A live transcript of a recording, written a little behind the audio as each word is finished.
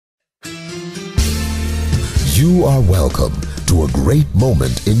You are welcome to a great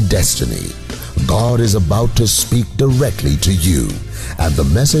moment in destiny. God is about to speak directly to you, and the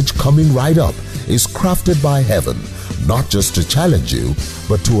message coming right up is crafted by heaven, not just to challenge you,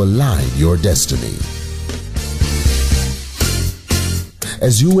 but to align your destiny.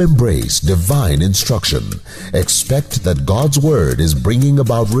 As you embrace divine instruction, expect that God's Word is bringing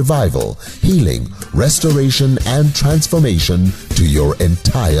about revival, healing, restoration, and transformation to your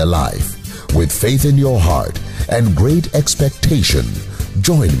entire life. With faith in your heart and great expectation,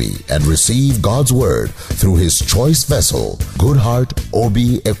 join me and receive God's Word through His choice vessel, Goodheart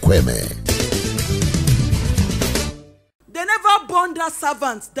Bimbo Ekwueme. They never born that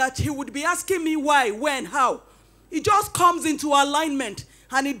servant that he would be asking me why, when, how. He just comes into alignment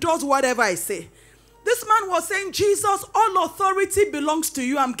and he does whatever I say. This man was saying, Jesus, all authority belongs to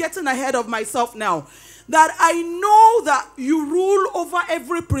you. I'm getting ahead of myself now. That I know that you rule over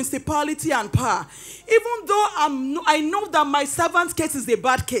every principality and power. Even though I know that my servant's case is a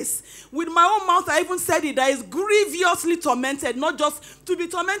bad case. With my own mouth, I even said it, that is grievously tormented. Not just to be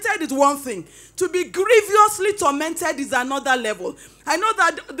tormented is one thing. To be grievously tormented is another level. I know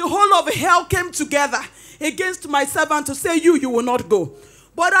that the whole of hell came together against my servant to say, you will not go.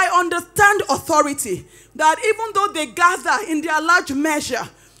 But I understand authority. That even though they gather in their large measure,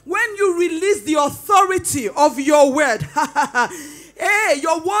 when you release the authority of your word, hey,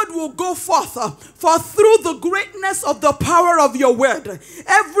 your word will go forth. For through the greatness of the power of your word,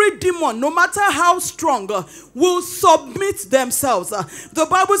 every demon, no matter how strong, will submit themselves. The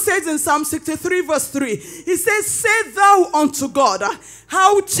Bible says in Psalm 63 verse 3, it says, say thou unto God,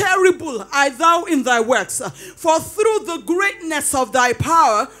 how terrible art thou in thy works. For through the greatness of thy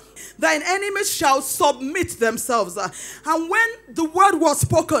power, thine enemies shall submit themselves. And when the word was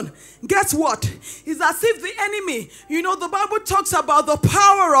spoken, guess what? It's as if the enemy, the Bible talks about the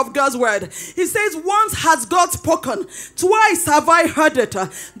power of God's word. It says, once has God spoken, twice have I heard it.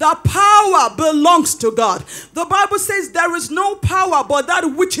 The power belongs to God. The Bible says there is no power but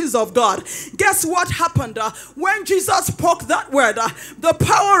that which is of God. Guess what happened? When Jesus spoke that word, the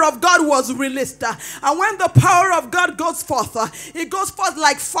power of God was released. And when the power of God goes forth, it goes forth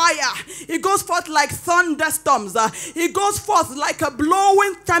like fire. It goes forth like thunderstorms. It goes forth like a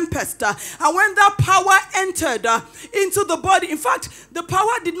blowing tempest. And when that power entered into the body, in fact, the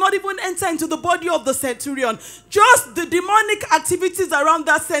power did not even enter into the body of the centurion. Just the demonic activities around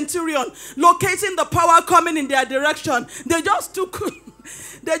that centurion, locating the power coming in their direction, they just took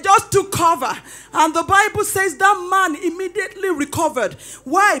cover. And the Bible says that man immediately recovered.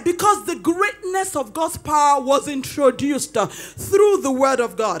 Why? Because the greatness of God's power was introduced through the word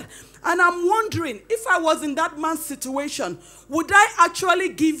of God. And I'm wondering, if I was in that man's situation, would I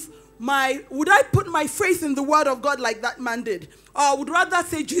actually would I put my faith in the word of God like that man did? Or I would rather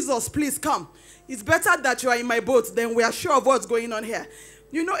say, Jesus, please come. It's better that you are in my boat than we are sure of what's going on here.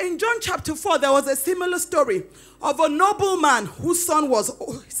 In John chapter 4, there was a similar story of a nobleman whose son was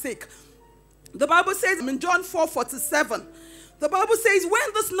sick. The Bible says in John 4:47, the Bible says,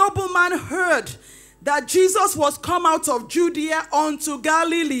 when this nobleman heard that Jesus was come out of Judea unto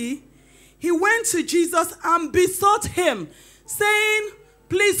Galilee, he went to Jesus and besought him, saying,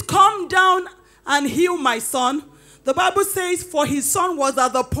 please come down and heal my son. The Bible says, for his son was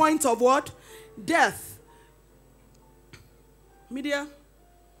at the point of what? Death. Media.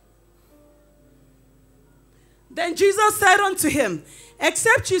 Then Jesus said unto him,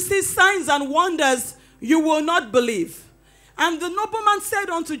 except you see signs and wonders, you will not believe. And the nobleman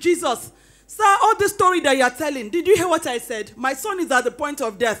said unto Jesus, sir, all the story that you are telling, did you hear what I said? My son is at the point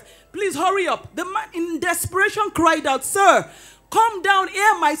of death. Please hurry up. The man in desperation cried out, sir, come down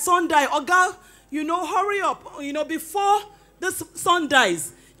here, my son die. Oga, hurry up, before this son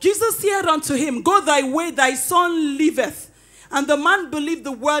dies. Jesus said unto him, go thy way, thy son liveth. And the man believed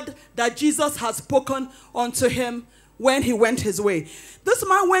the word that Jesus had spoken unto him when he went his way. This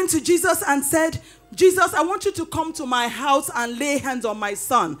man went to Jesus and said, Jesus, I want you to come to my house and lay hands on my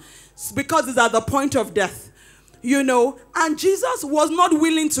son because he's at the point of death. And Jesus was not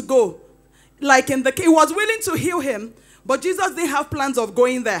willing to go. He was willing to heal him, but Jesus didn't have plans of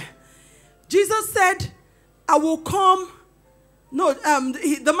going there. Jesus said, I will come. No,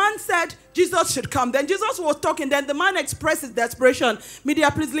 the man said Jesus should come. Then Jesus was talking. Then the man expressed his desperation. Media,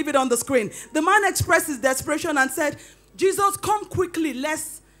 please leave it on the screen. The man expressed his desperation and said, Jesus, come quickly,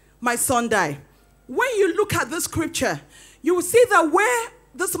 lest my son die. When you look at this scripture, you will see that where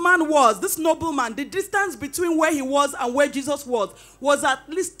this man was, this nobleman, the distance between where he was and where Jesus was at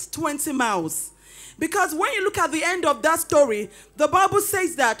least 20 miles. Because when you look at the end of that story, the Bible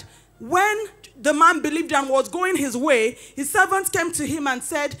says that when the man believed and was going his way, his servants came to him and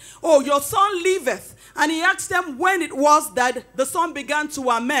said, "Oh, your son liveth." And he asked them when it was that the son began to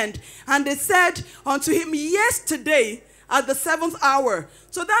amend. And they said unto him, "Yesterday at the 7th hour."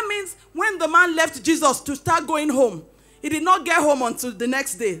 So that means when the man left Jesus to start going home, he did not get home until the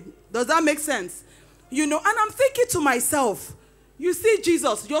next day. Does that make sense? You know, and I'm thinking to myself, you see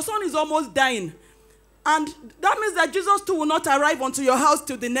Jesus, your son is almost dying. And that means that Jesus too will not arrive unto your house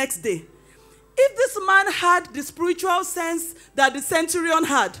till the next day. If this man had the spiritual sense that the centurion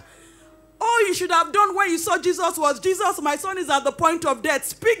had, all you should have done when you saw Jesus was, "Jesus, my son is at the point of death.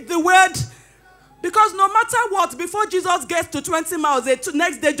 Speak the word." Because no matter what, before Jesus gets to 20 miles, the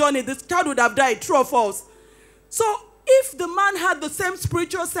next day journey, this child would have died, true or false. So if the man had the same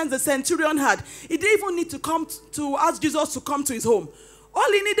spiritual sense the centurion had, he didn't even need to come to ask Jesus to come to his home.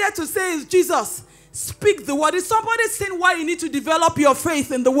 All he needed to say is, "Jesus, speak the word." Is somebody saying why you need to develop your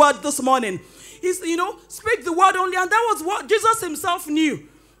faith in the word this morning? Speak the word only. And that was what Jesus himself knew.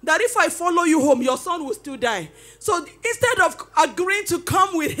 That if I follow you home, your son will still die. So instead of agreeing to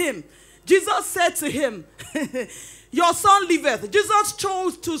come with him, Jesus said to him, "Your son liveth." Jesus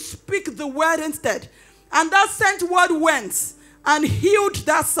chose to speak the word instead. And that sent word went and healed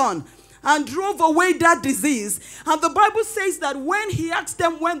that son and drove away that disease. And the Bible says that when he asked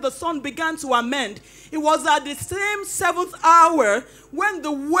them when the son began to amend, it was at the same 7th hour when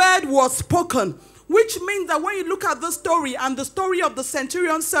the word was spoken. Which means that when you look at this story and the story of the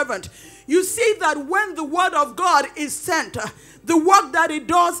centurion servant, you see that when the word of God is sent, the work that it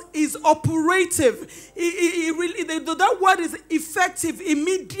does is operative. That word is effective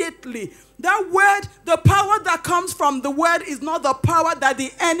immediately. That word, the power that comes from the word is not the power that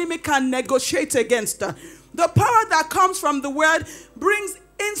the enemy can negotiate against. The power that comes from the word brings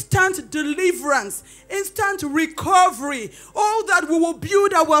instant deliverance, instant recovery. All that we will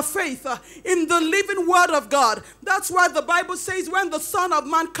build our faith in the living word of God. That's why the Bible says when the Son of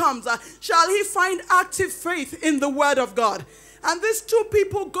Man comes, shall he find active faith in the word of God. And these two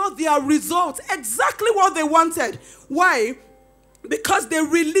people got their results, exactly what they wanted. Why? Because they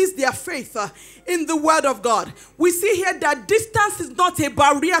released their faith in the word of God. We see here that distance is not a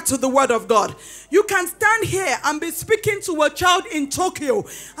barrier to the word of God. You can stand here and be speaking to a child in Tokyo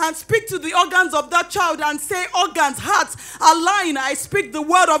and speak to the organs of that child and say, "Organs, hearts, align. I speak the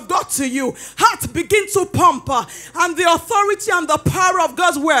word of God to you. Heart, begin to pump." And the authority and the power of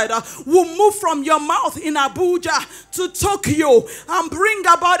God's word will move from your mouth in Abuja to Tokyo and bring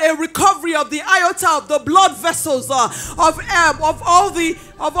about a recovery of the aorta, of the blood vessels, of all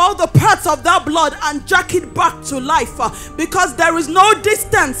the parts of that blood, and jack it back to life, because there is no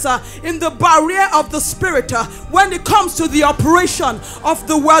distance in the barrier of the spirit when it comes to the operation of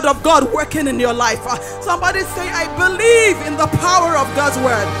the word of God working in your life. Somebody say, "I believe in the power of God's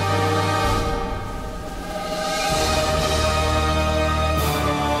word."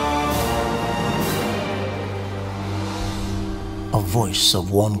 A voice of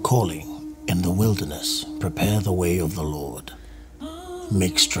one calling in the wilderness, "Prepare the way of the Lord.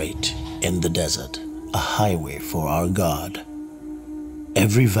 Make straight in the desert a highway for our God.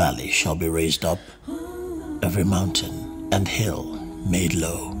 Every valley shall be raised up, every mountain and hill made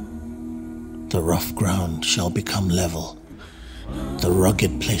low. The rough ground shall become level, the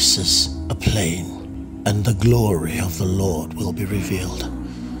rugged places a plain, and the glory of the Lord will be revealed,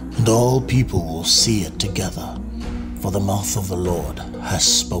 and all people will see it together, for the mouth of the Lord has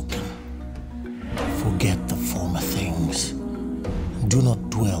spoken. Forget the former things. Do not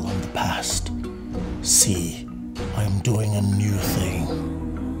dwell on the past. See, I am doing a new thing.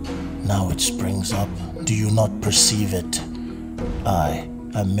 Now it springs up. Do you not perceive it? I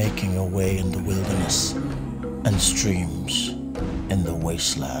am making a way in the wilderness and streams in the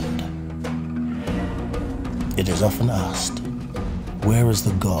wasteland. It is often asked, where is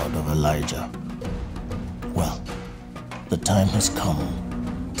the God of Elijah? Well, the time has come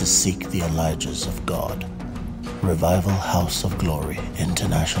to seek the Elijahs of God. Revival House of Glory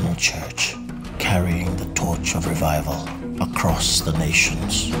International Church, carrying the torch of revival across the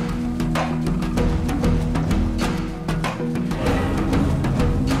nations.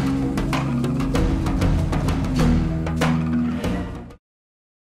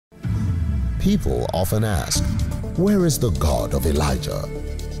 People often ask, where is the God of Elijah?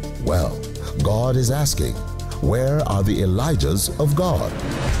 Well, God is asking, where are the Elijahs of God?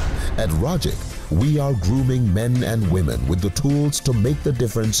 At Rajic, we are grooming men and women with the tools to make the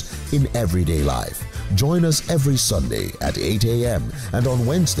difference in everyday life. Join us every Sunday at 8 a.m. and on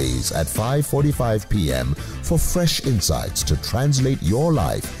Wednesdays at 5:45 p.m. for fresh insights to translate your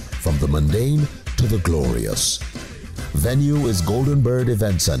life from the mundane to the glorious. Venue is Golden Bird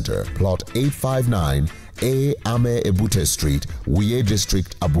Event Center, plot 859 A Ame Ebute Street, Wuye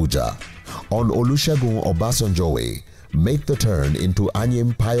District, Abuja. On Olusegun Obasanjo Way, make the turn into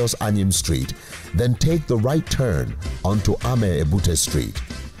Anyim Pius Anyim Street, then take the right turn onto Ame Ebute Street.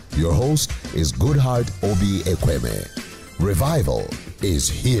 Your host is Goodheart Obi Ekwueme. Revival is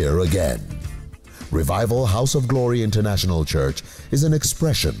here again. Revival House of Glory International Church is an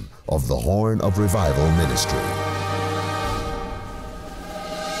expression of the Horn of Revival ministry.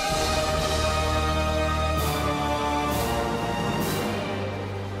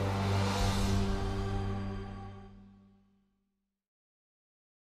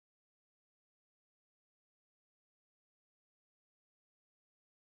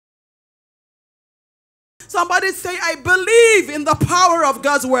 Somebody say, I believe in the power of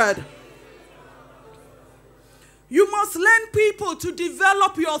God's word. You must learn people to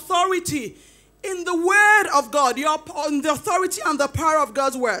develop your authority in the word of God, in the authority and the power of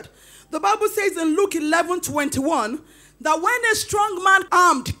God's word. The Bible says in Luke 11:21 that when a strong man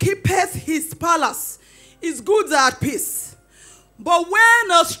armed keepeth his palace, his goods are at peace. But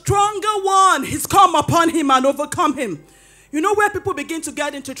when a stronger one is come upon him and overcome him, you know where people begin to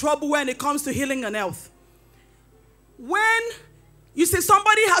get into trouble when it comes to healing and health? When you say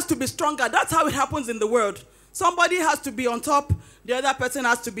somebody has to be stronger, that's how it happens in the world. Somebody has to be on top, the other person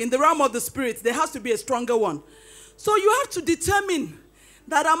has to be. In the realm of the spirit, there has to be a stronger one. So you have to determine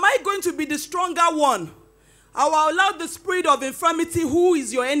that, am I going to be the stronger one? I will allow the spirit of infirmity, who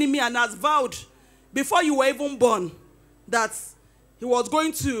is your enemy and has vowed before you were even born that he was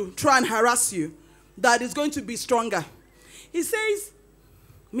going to try and harass you, that is going to be stronger. He says,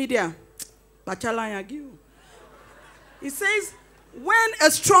 media, he says, when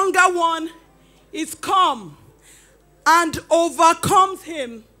a stronger one is come and overcomes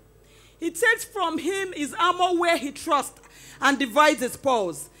him, he takes from him his armor where he trusts and divides his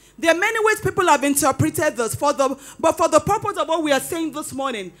spoils. There are many ways people have interpreted this, but for the purpose of what we are saying this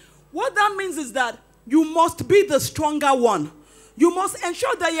morning, what that means is that you must be the stronger one. You must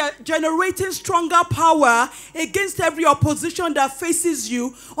ensure that you are generating stronger power against every opposition that faces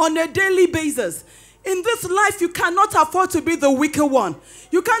you on a daily basis. In this life, you cannot afford to be the weaker one.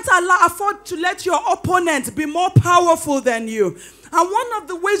 You can't afford to let your opponent be more powerful than you. And one of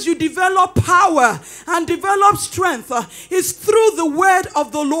the ways you develop power and develop strength is through the word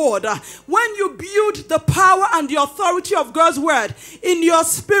of the Lord. When you build the power and the authority of God's word in your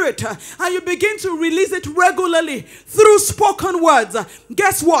spirit and you begin to release it regularly through spoken words,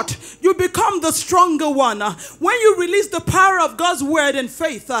 guess what? You become the stronger one. When you release the power of God's word in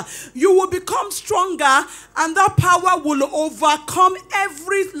faith, you will become stronger, and that power will overcome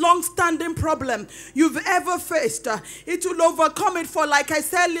every long-standing problem you've ever faced. It will overcome it, for like I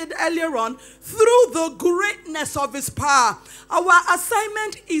said earlier on, through the greatness of his power. Our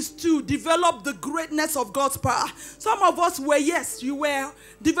assignment is to develop the greatness of God's power. Some of us were, yes, you were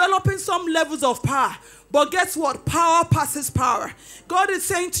developing some levels of power. But guess what? Power passes power. God is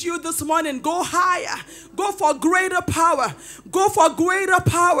saying to you this morning, go higher. Go for greater power. Go for greater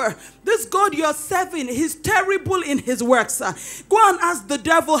power. This God you're serving, he's terrible in his works. Go and ask the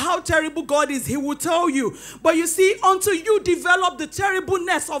devil how terrible God is. He will tell you. But you see, until you develop the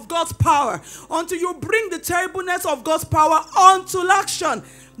terribleness of God's power, until you bring the terribleness of God's power onto action,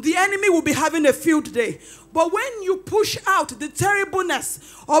 the enemy will be having a field day. But when you push out the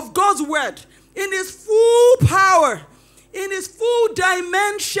terribleness of God's word, in his full power, in his full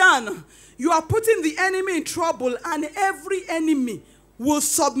dimension, you are putting the enemy in trouble, and every enemy will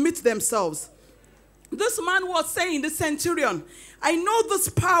submit themselves. This man was saying, the centurion, I know this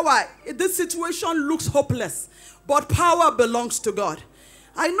power, this situation looks hopeless, but power belongs to God.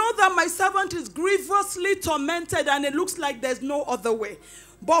 I know that my servant is grievously tormented and it looks like there's no other way,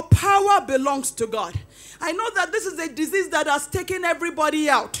 but power belongs to God. I know that this is a disease that has taken everybody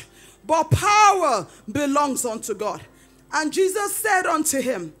out, but power belongs unto God. And Jesus said unto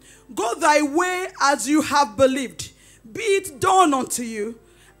him, go thy way as you have believed. Be it done unto you.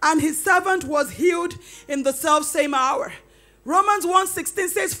 And his servant was healed in the selfsame hour. Romans 1:16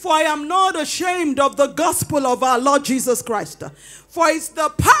 says, for I am not ashamed of the gospel of our Lord Jesus Christ. For it's the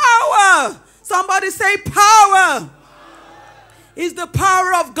power. Somebody say power. is the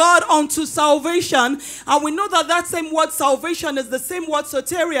power of God unto salvation. And we know that that same word salvation is the same word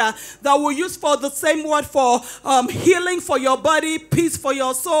soteria that we use for the same word for healing for your body, peace for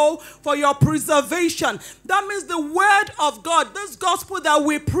your soul, for your preservation. That means the word of God, this gospel that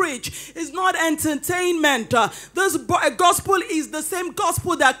we preach, is not entertainment. This gospel is the same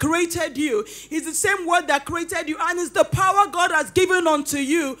gospel that created you. It's the same word that created you, and it's the power God has given unto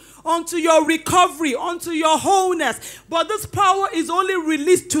you, unto your recovery, unto your wholeness. But this power is only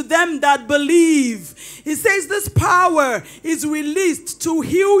released to them that believe. It says this power is released to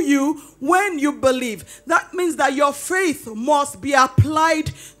heal you when you believe. That means that your faith must be applied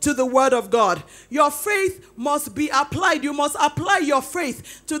to the word of God. Your faith must be applied. You must apply your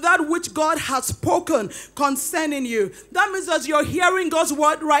faith to that which God has spoken concerning you. That means as you're hearing God's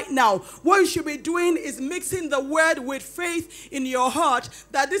word right now, what you should be doing is mixing the word with faith in your heart,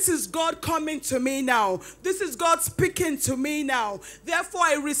 that this is God coming to me now. This is God speaking to me now. Therefore,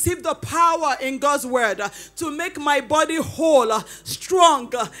 I receive the power in God's word to make my body whole,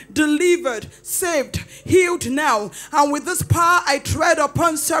 strong, delivered, saved, healed now. And with this power, I tread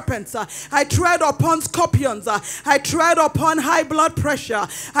upon serpents. I tread upon scorpions. I tread upon high blood pressure.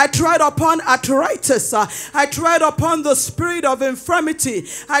 I tread upon arthritis. I tread upon the spirit of infirmity.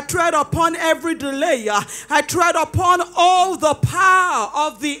 I tread upon every delay. I tread upon all the power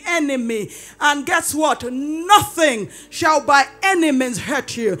of the enemy. And guess what? Nothing shall by any means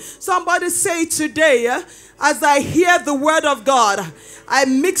hurt you. Somebody say today, as I hear the word of God, I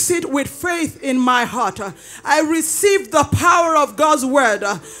mix it with faith in my heart. I receive the power of God's word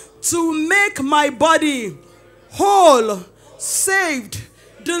to make my body whole, saved,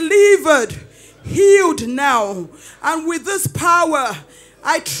 delivered, healed now. And with this power,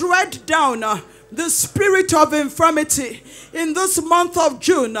 I tread down the spirit of infirmity. In this month of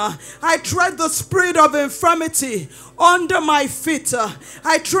June, I tread the spirit of infirmity under my feet.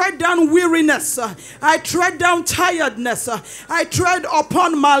 I tread down weariness. I tread down tiredness. I tread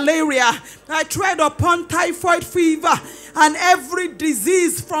upon malaria. I tread upon typhoid fever and every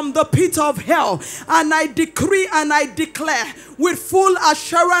disease from the pit of hell. And I decree and I declare with full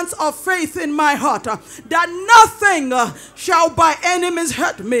assurance of faith in my heart that nothing shall by any means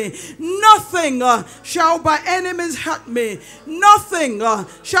hurt me. Nothing shall by any means hurt me. Nothing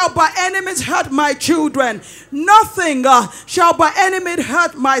shall by any means hurt my children. Nothing shall by any means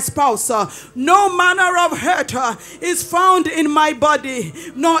hurt my spouse. No manner of hurt is found in my body,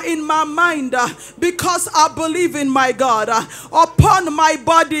 nor in my mind, because I believe in my God. Upon my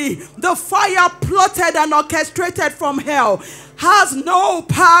body, the fire plotted and orchestrated from hell has no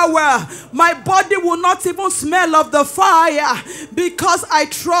power. My body will not even smell of the fire because I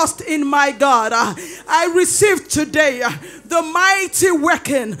trust in my God. I receive today the mighty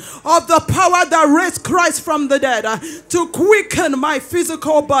working of the power that raised Christ from the dead to quicken my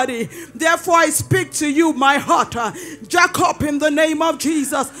physical body. Therefore, I speak to you, my heart. Jack up in the name of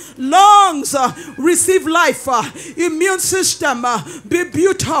Jesus. Lungs, receive life. Immune system, be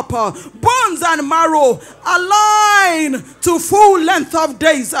built up. Bones and marrow, align to full length of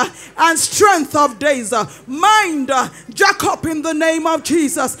days and strength of days. Mind, jack up in the name of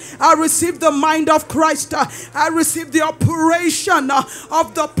Jesus. I receive the mind of Christ. I receive the operation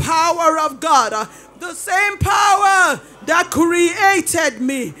of the power of God. The same power that created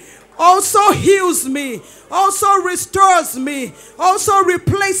me also heals me, also restores me, also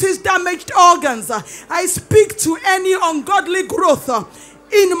replaces damaged organs. I speak to any ungodly growth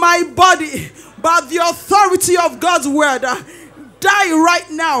in my body by the authority of God's word. Die right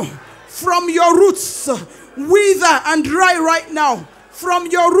now from your roots. Wither and dry right now from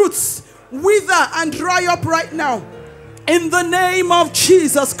your roots. Wither and dry up right now. In the name of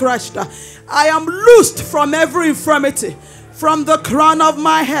Jesus Christ, I am loosed from every infirmity, from the crown of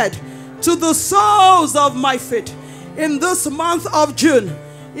my head to the soles of my feet. In this month of June,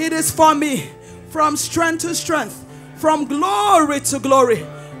 it is for me, from strength to strength, from glory to glory.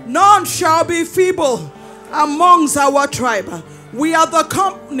 None shall be feeble amongst our tribe. We are the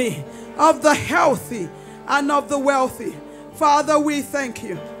company of the healthy and of the wealthy. Father, we thank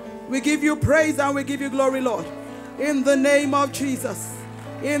you. We give you praise and we give you glory, Lord. In the name of Jesus.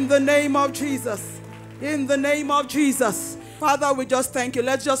 In the name of Jesus. In the name of Jesus. Father, we just thank you.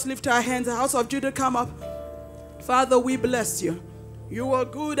 Let's just lift our hands. The house of Judah, come up. Father, we bless you. You are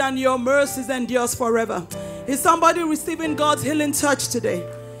good and your mercies endures forever. Is somebody receiving God's healing touch today?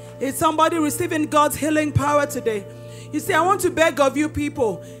 Is somebody receiving God's healing power today? You see, I want to beg of you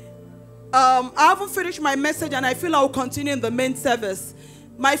people. I haven't finished my message and I feel I will continue in the main service.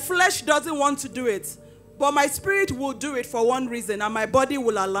 My flesh doesn't want to do it, but my spirit will do it for one reason, and my body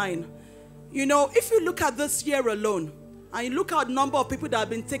will align. You know, if you look at this year alone, and you look at the number of people that have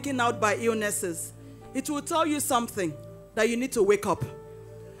been taken out by illnesses, it will tell you something, that you need to wake up.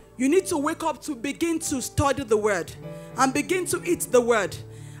 You need to wake up to begin to study the word and begin to eat the word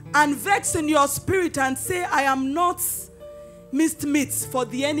and vex in your spirit and say, I am not missed meat for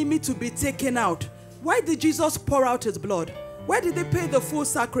the enemy to be taken out. Why did Jesus pour out his blood? Why did they pay the full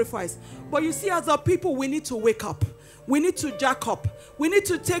sacrifice? But you see, as a people, we need to wake up. We need to jack up. We need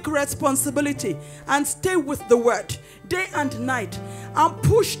to take responsibility and stay with the word day and night and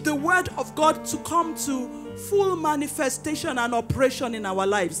push the word of God to come to full manifestation and operation in our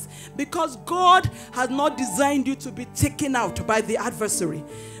lives, because God has not designed you to be taken out by the adversary.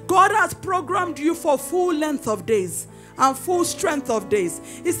 God has programmed you for full length of days and full strength of days.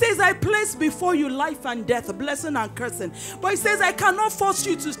 He says, I place before you life and death, blessing and cursing. But he says, I cannot force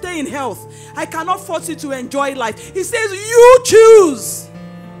you to stay in health. I cannot force you to enjoy life. He says, you choose.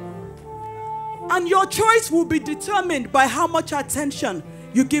 And your choice will be determined by how much attention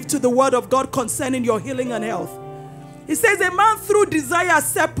you give to the word of God concerning your healing and health. He says, a man through desire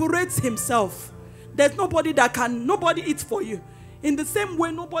separates himself. There's nobody nobody eats for you. In the same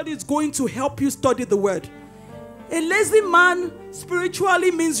way, nobody is going to help you study the word. A lazy man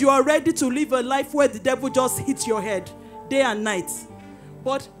spiritually means you are ready to live a life where the devil just hits your head day and night.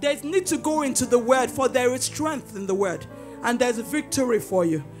 But there's need to go into the word, for there is strength in the word. And there's victory for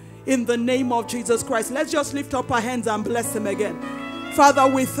you. In the name of Jesus Christ. Let's just lift up our hands and bless him again. Father,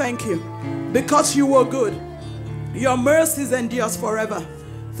 we thank you because you are good. Your mercies endures forever.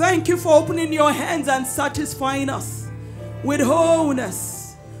 Thank you for opening your hands and satisfying us with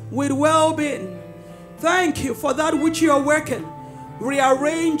wholeness, with well-being. Thank you for that which you are working,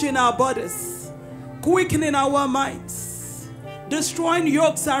 rearranging our bodies, quickening our minds, destroying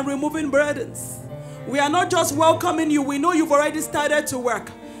yokes and removing burdens. We are not just welcoming you, we know you've already started to work.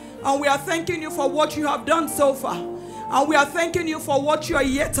 And we are thanking you for what you have done so far. And we are thanking you for what you are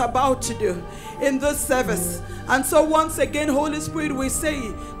yet about to do in this service. And so once again, Holy Spirit, we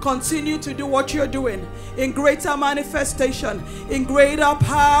say, continue to do what you're doing in greater manifestation, in greater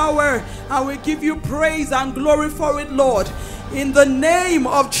power. And we give you praise and glory for it, Lord. In the name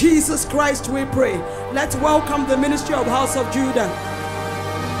of Jesus Christ, we pray. Let's welcome the ministry of House of Judah.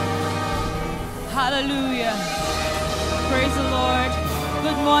 Hallelujah. Praise the Lord.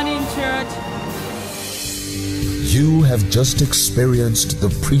 Good morning, church. You have just experienced the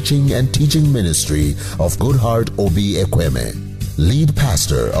preaching and teaching ministry of Goodheart Obi Ekwueme, lead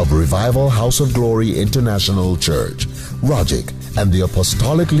pastor of Revival House of Glory International Church, Rojik, and the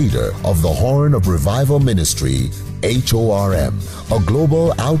apostolic leader of the Horn of Revival Ministry, HORM, a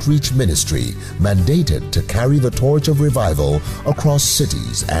global outreach ministry mandated to carry the torch of revival across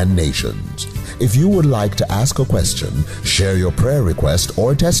cities and nations. If you would like to ask a question, share your prayer request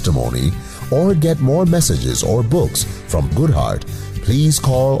or testimony, or get more messages or books from Goodheart, please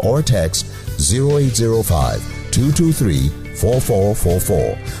call or text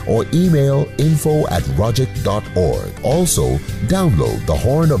 0805-223-4444 or email info@rojik.org. Also, download the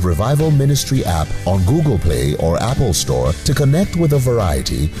Horn of Revival Ministry app on Google Play or Apple Store to connect with a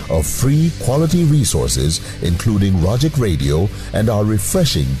variety of free quality resources, including Rojik Radio and our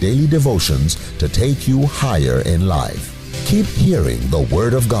refreshing daily devotions to take you higher in life. Keep hearing the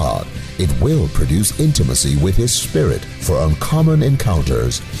Word of God. It will produce intimacy with His Spirit for uncommon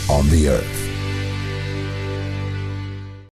encounters on the earth.